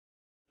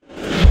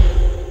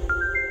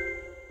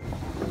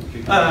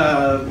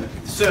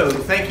So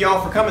thank you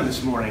all for coming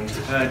this morning.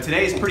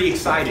 Today is pretty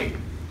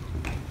exciting.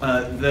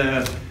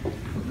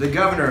 The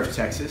governor of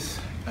Texas,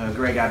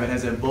 Greg Abbott,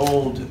 has a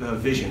bold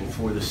vision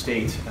for the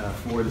state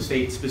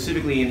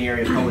specifically in the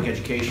area of public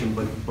education,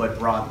 but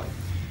broadly.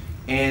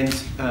 And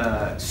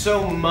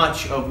so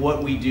much of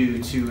what we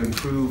do to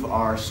improve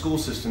our school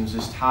systems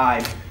is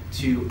tied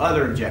to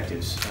other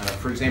objectives.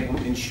 For example,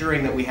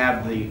 ensuring that we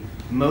have the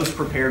most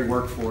prepared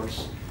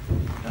workforce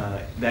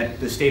that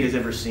the state has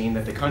ever seen,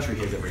 that the country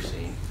has ever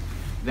seen,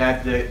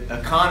 that the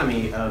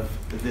economy of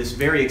this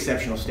very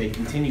exceptional state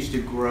continues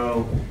to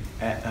grow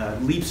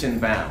at leaps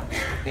and bounds.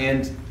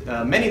 And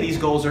many of these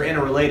goals are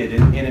interrelated,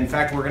 and in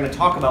fact we're going to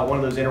talk about one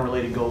of those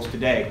interrelated goals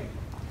today,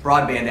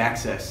 broadband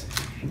access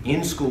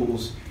in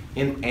schools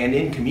and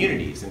in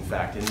communities, in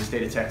fact, in the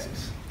state of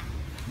Texas.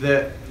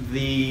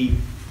 The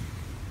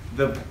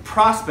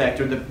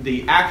prospect or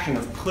the action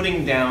of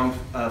putting down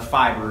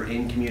fiber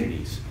in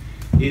communities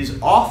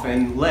is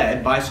often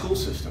led by school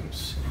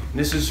systems. And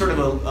this is sort of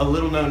a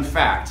little known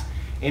fact.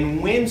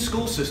 And when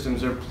school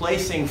systems are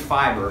placing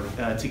fiber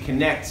to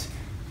connect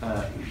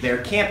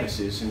their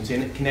campuses and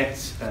to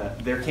connect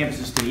their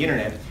campuses to the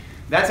internet,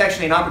 that's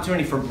actually an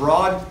opportunity for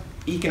broad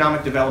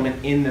economic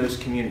development in those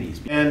communities.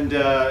 And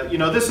you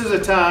know, this is a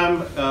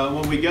time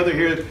when we gather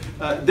here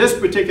this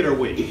particular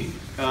week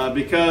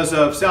because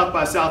of South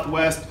by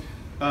Southwest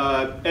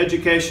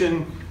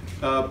education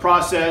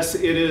process.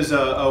 It is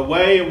a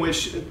way in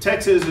which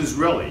Texas is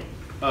really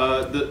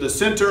the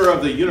center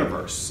of the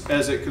universe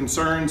as it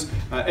concerns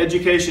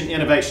education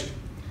innovation.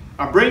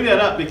 I bring that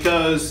up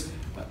because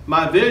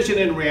my vision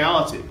in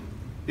reality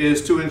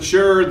is to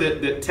ensure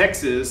that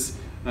Texas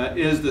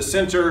is the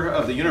center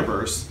of the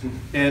universe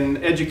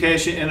in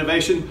education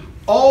innovation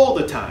all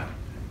the time,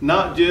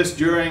 not just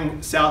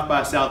during South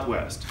by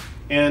Southwest.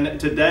 And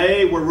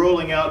today we're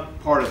rolling out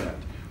part of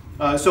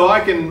that. So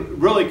I can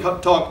really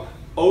talk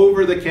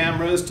over the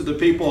cameras to the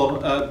people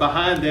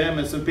behind them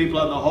and some people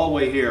out in the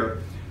hallway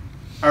here.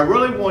 I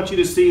really want you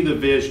to see the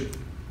vision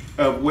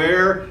of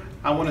where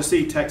I want to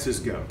see Texas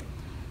go.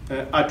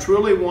 I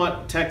truly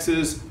want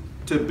Texas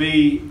to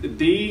be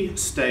the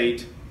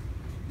state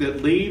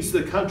that leads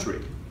the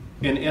country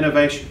in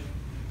innovation.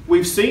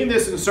 We've seen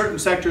this in certain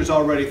sectors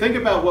already. Think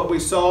about what we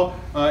saw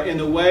in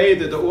the way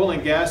that the oil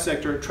and gas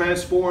sector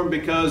transformed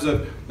because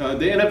of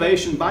the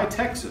innovation by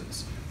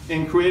Texans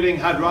in creating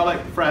hydraulic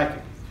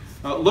fracking.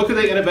 Look at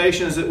the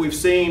innovations that we've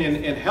seen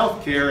in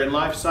healthcare and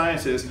life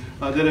sciences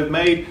that have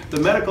made the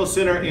medical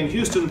center in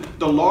Houston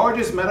the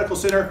largest medical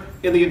center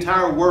in the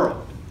entire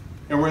world.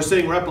 And we're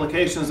seeing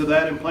replications of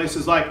that in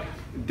places like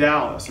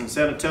Dallas and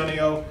San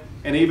Antonio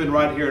and even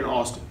right here in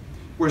Austin.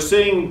 We're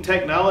seeing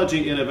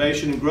technology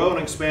innovation grow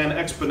and expand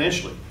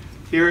exponentially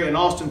here in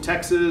Austin,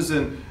 Texas,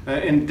 and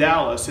in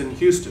Dallas and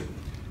Houston.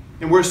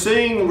 And we're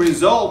seeing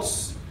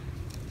results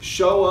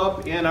show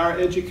up in our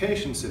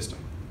education system.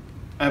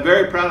 I'm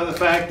very proud of the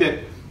fact that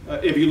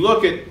if you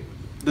look at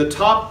the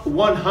top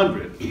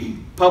 100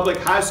 public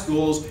high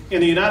schools in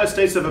the United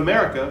States of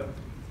America,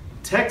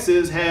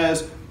 Texas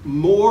has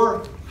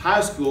more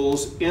high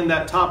schools in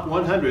that top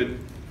 100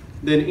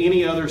 than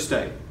any other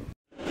state.